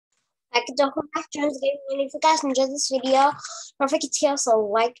Hi, welcome back to Jones Gaming. And if you guys enjoyed this video, don't forget to also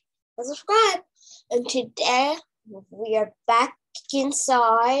like and subscribe. And today we are back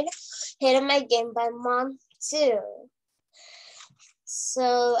inside Hidden My Game by Mom 2.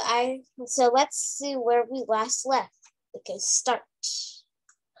 So let's see where we last left. Okay, start.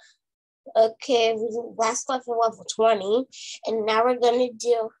 Okay, we last left at level 20, and now we're gonna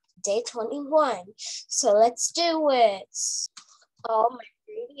do day 21. So let's do it. Oh, my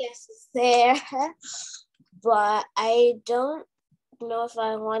 3DS is there, but I don't know if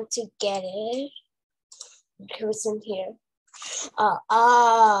I want to get it. Who's in here?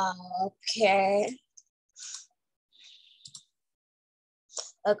 Okay.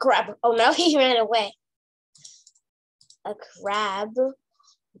 A crab. Oh no, he ran away. A crab.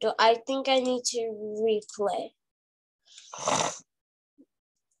 I think I need to replay.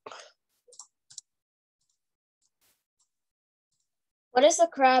 What does the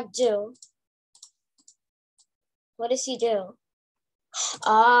crab do? What does he do?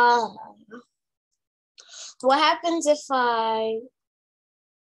 What happens if I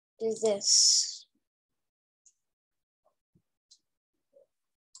do this?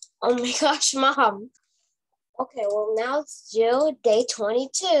 Oh my gosh, Mom. Okay, well now it's due day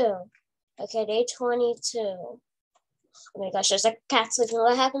 22. Okay, day 22. Oh my gosh, there's a cat sleeping.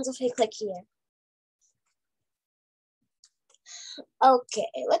 What happens if I click here? Okay,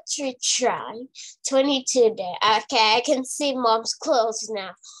 let's retry. 22 day. Okay, I can see Mom's clothes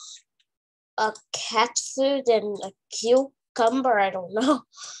now. A cat food and a cucumber, I don't know.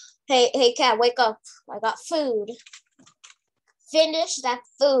 Hey cat, wake up. I got food. Finish that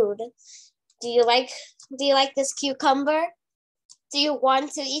food. Do you like this cucumber? Do you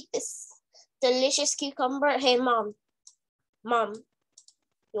want to eat this delicious cucumber? Hey Mom,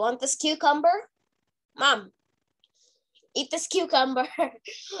 you want this cucumber? Mom, eat this cucumber.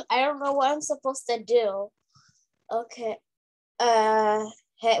 I don't know what I'm supposed to do. Okay.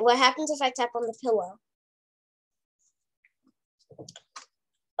 Hey, what happens if I tap on the pillow?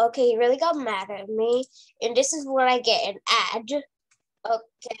 Okay, he really got mad at me. And this is where I get an ad.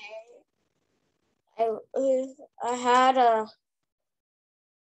 Okay. I had a...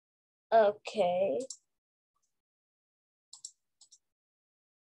 Okay.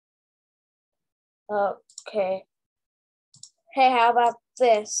 Okay. Hey, how about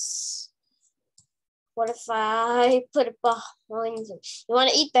this? What if I put it behind you? You want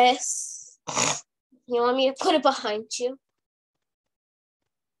to eat this? You want me to put it behind you?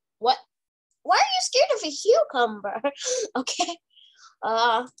 What? Why are you scared of a cucumber? Okay.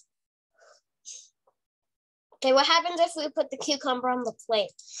 Okay, what happens if we put the cucumber on the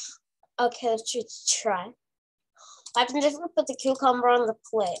plate? Okay, let's try. What happens if we put the cucumber on the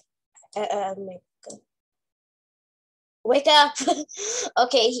plate? Wake up.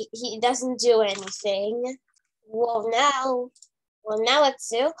 Okay, he doesn't do anything. Well, now let's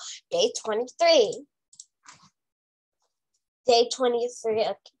do day 23. Day 23.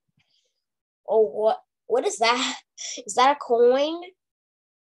 Okay. Oh, what is that? Is that a coin?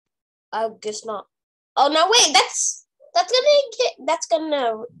 I guess not. Oh no, wait, that's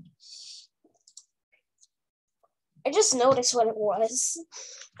gonna I just noticed what it was.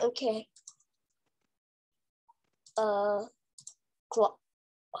 Okay. Mom!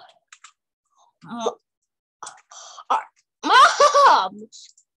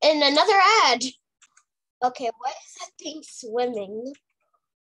 And another ad. Okay, what is that thing swimming?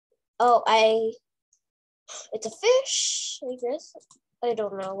 Oh, it's a fish, I guess. I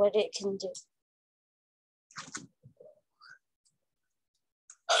don't know what it can do.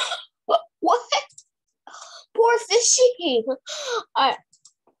 What? Poor fishy.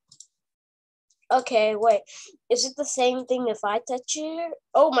 Okay, wait. Is it the same thing if I touch it?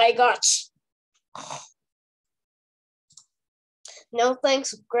 Oh my gosh. No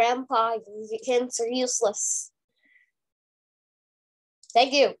thanks, Grandpa. Your hints are useless.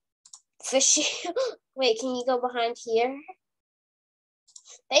 Thank you. Fishy. Wait, can you go behind here?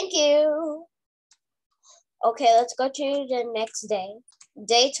 Thank you. Okay, let's go to the next day.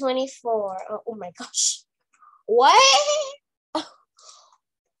 Day 24. Oh my gosh. What?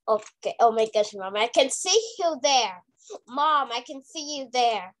 Okay. Oh my gosh, Mom. I can see you there. Mom, I can see you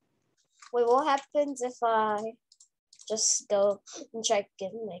there. Wait, what happens if I just go and try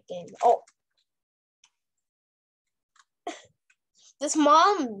getting my game? Oh. This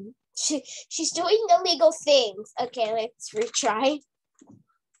Mom, she's doing illegal things. Okay, let's retry.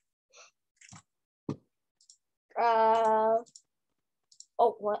 Oh,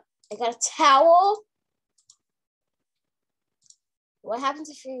 what? I got a towel? What happens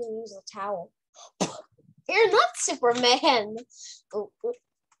if you use a towel? You're not Superman.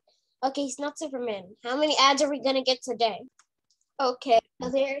 Okay, Okay, he's not Superman. How many ads are we gonna get today? Okay,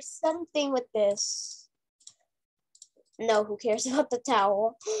 there's something with this. No, who cares about the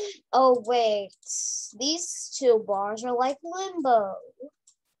towel? Oh, wait. These two bars are like limbo.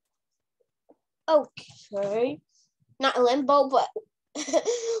 Okay. Not limbo, but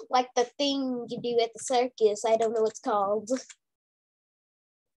like the thing you do at the circus. I don't know what it's called.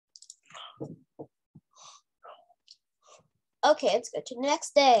 Okay, let's go to the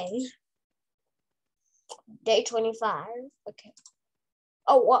next day. Day 25. Okay.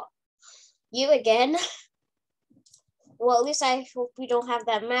 Oh, what? You again? Well, at least I hope we don't have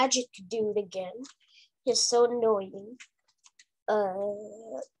that magic dude again. He's so annoying. Oh.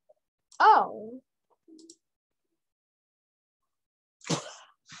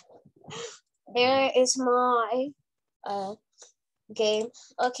 There is my game.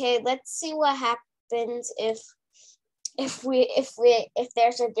 Okay, let's see what happens if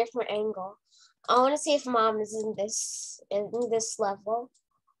there's a different angle. I want to see if mom is in this level.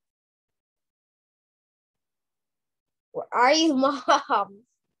 Where are you, mom?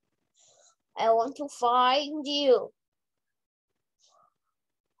 I want to find you.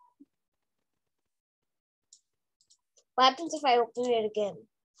 What happens if I open it again?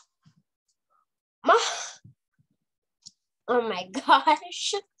 Mom! Oh my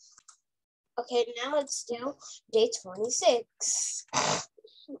gosh. Okay, now it's still day 26.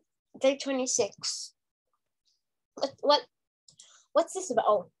 Day 26. What's this about?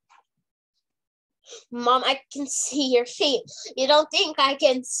 Oh. Mom, I can see your feet. You don't think I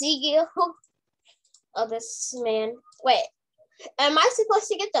can see you? Oh, this man. Wait, am I supposed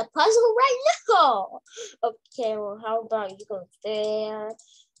to get the puzzle right now? Okay, well, how about you go there?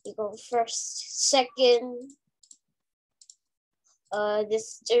 You go first, second.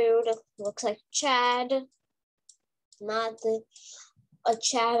 This dude looks like Chad. Not a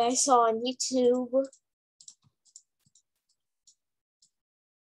Chad I saw on YouTube.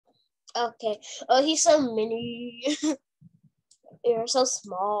 Okay. Oh, he's so mini. You're so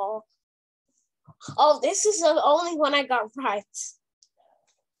small. Oh, this is the only one I got right.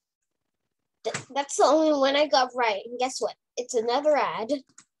 That's the only one I got right. And guess what? It's another ad.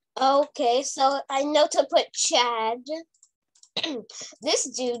 Okay, so I know to put Chad. This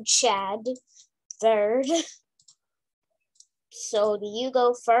dude, Chad, third. So do you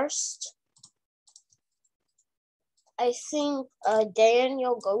go first? I think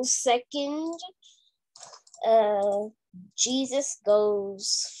Daniel goes second. Jesus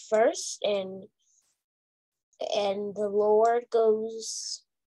goes first, and the Lord goes.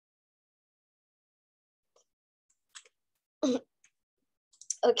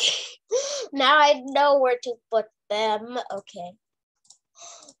 Okay, now I know where to put them. Okay.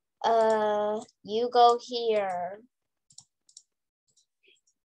 You go here.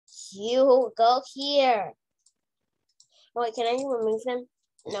 You go here. Wait, can I remove them?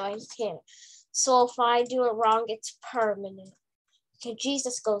 No, I can't. So if I do it wrong, it's permanent. Okay,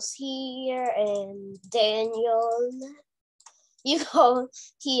 Jesus goes here, and Daniel, you go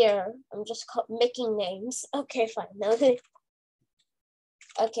here. I'm just making names. Okay, fine.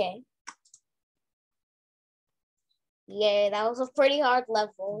 Okay. Yeah, that was a pretty hard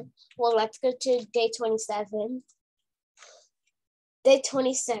level. Well, let's go to day 27. Day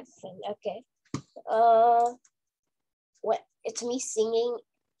 27, okay. What? It's me singing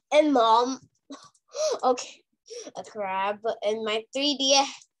and mom. Okay, a crab and my 3D.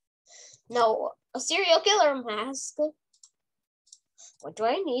 No, a serial killer mask. What do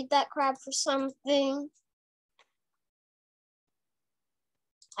I need that crab for something?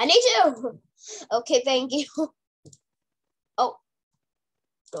 I need you. Okay, thank you. Oh,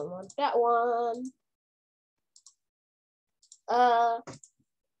 don't want that one.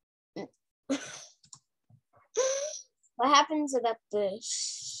 What happens about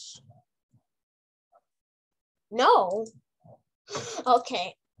this? No.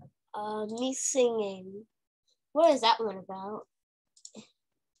 Okay. Me singing. What is that one about?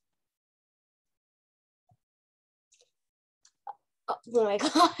 Oh my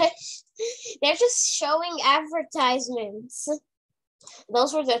gosh. They're just showing advertisements.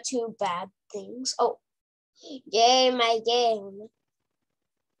 Those were the two bad things. Oh, yay, my game.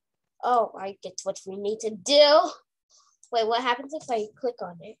 Oh, I get what we need to do. Wait, what happens if I click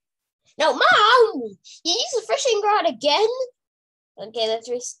on it? No, Mom! You use the fishing rod again? Okay, let's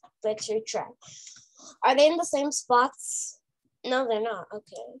retry. Are they in the same spots? No, they're not.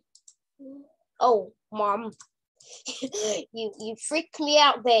 Okay. Oh, Mom. you freaked me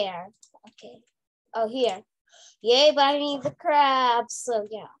out there. Okay. Oh, here. Yay, but I need the crab. So,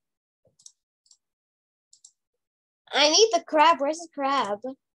 yeah. I need the crab. Where's the crab?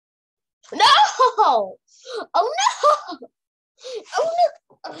 No! Oh no! Oh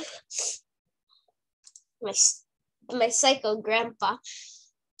no! My my psycho grandpa.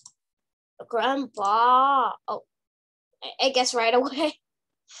 Grandpa. Oh, I guess right away.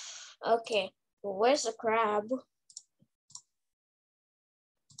 Okay. Well, where's the crab?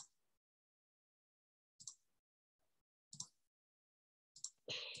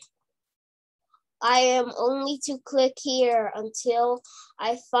 I am only to click here until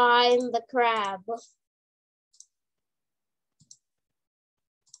I find the crab.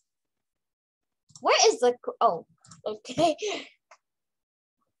 Where is the, oh, okay.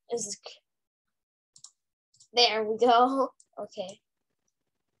 Is, there we go. Okay.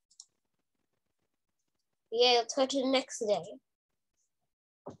 Yeah, let's go to the next day.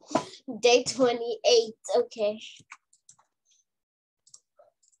 Day 28, okay.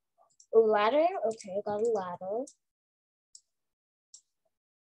 A ladder? Okay, I got a ladder.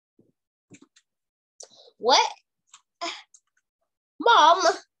 What? Mom,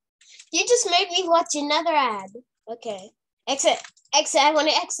 you just made me watch another ad. Okay. Exit. Exit. I want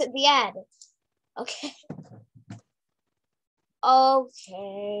to exit the ad. Okay.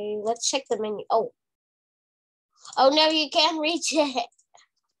 Okay. Let's check the menu. Oh. Oh no, you can't reach it.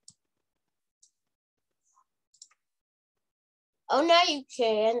 Oh no, you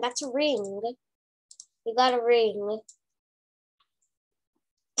can. That's a ring. You got a ring.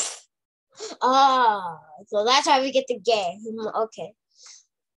 Ah, so that's how we get the game. Okay.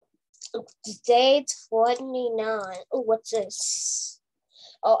 Day 29. Oh, what's this?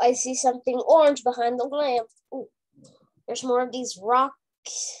 Oh, I see something orange behind the lamp. Ooh, there's more of these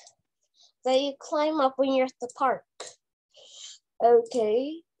rocks that you climb up when you're at the park.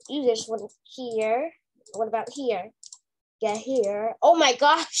 Okay. Ooh, there's one here. What about here? Yeah, here. Oh my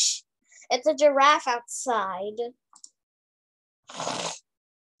gosh. It's a giraffe outside.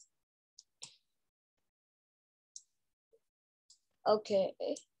 Okay.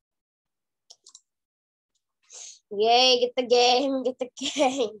 Yay, get the game, get the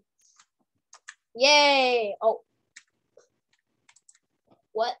game. Yay. Oh.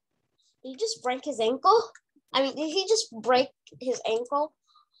 What? Did he just break his ankle? I mean, did he just break his ankle?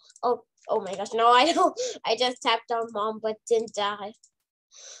 Oh my gosh, no, I don't. I just tapped on mom, but didn't die.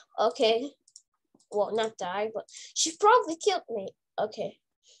 Okay. Well, not die, but she probably killed me. Okay.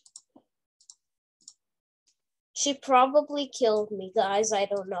 She probably killed me, guys. I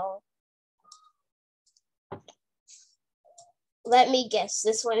don't know. Let me guess.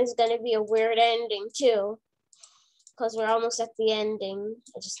 This one is going to be a weird ending, too. Because we're almost at the ending.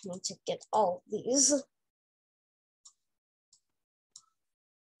 I just need to get all of these.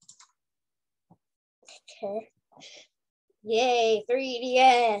 Okay. Yay,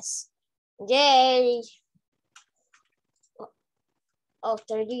 3DS. Yay. Oh,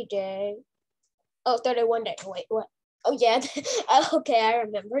 30 day. Oh, 31 day. Wait, what? Oh, yeah. Okay, I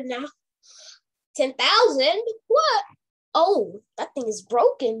remember now. 10,000? What? Oh, that thing is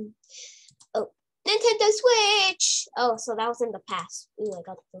broken. Oh, Nintendo Switch. Oh, so that was in the past. Ooh, I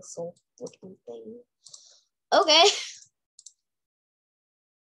got this whole looking thing. Okay.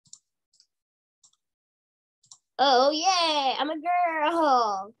 Oh, yeah. I'm a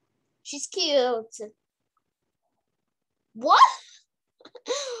girl. She's cute. What?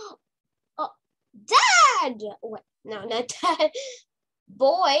 Oh, Dad. Wait, no, not Dad.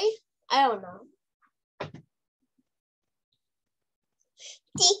 Boy. I don't know.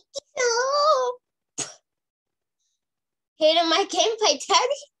 Hated my game by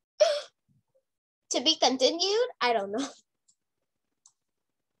Daddy? To be continued? I don't know.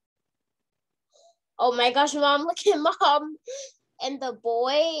 Oh my gosh, Mom, look at Mom and the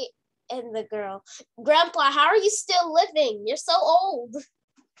boy and the girl. Grandpa, how are you still living? You're so old.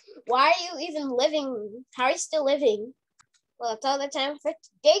 Why are you even living? How are you still living? Well, that's all the time for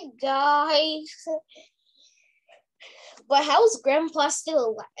today, guys. But how is Grandpa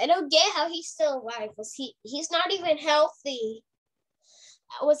still alive? I don't get how he's still alive. He's not even healthy.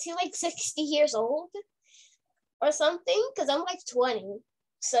 Was he like 60 years old or something? Because I'm like 20.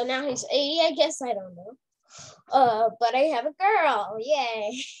 So now he's 80, I guess. I don't know. But I have a girl.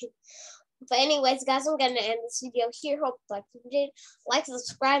 Yay. But anyways, guys, I'm gonna end this video here. Hope you did. Like,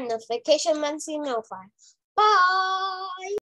 subscribe, notification bell so you know. Bye.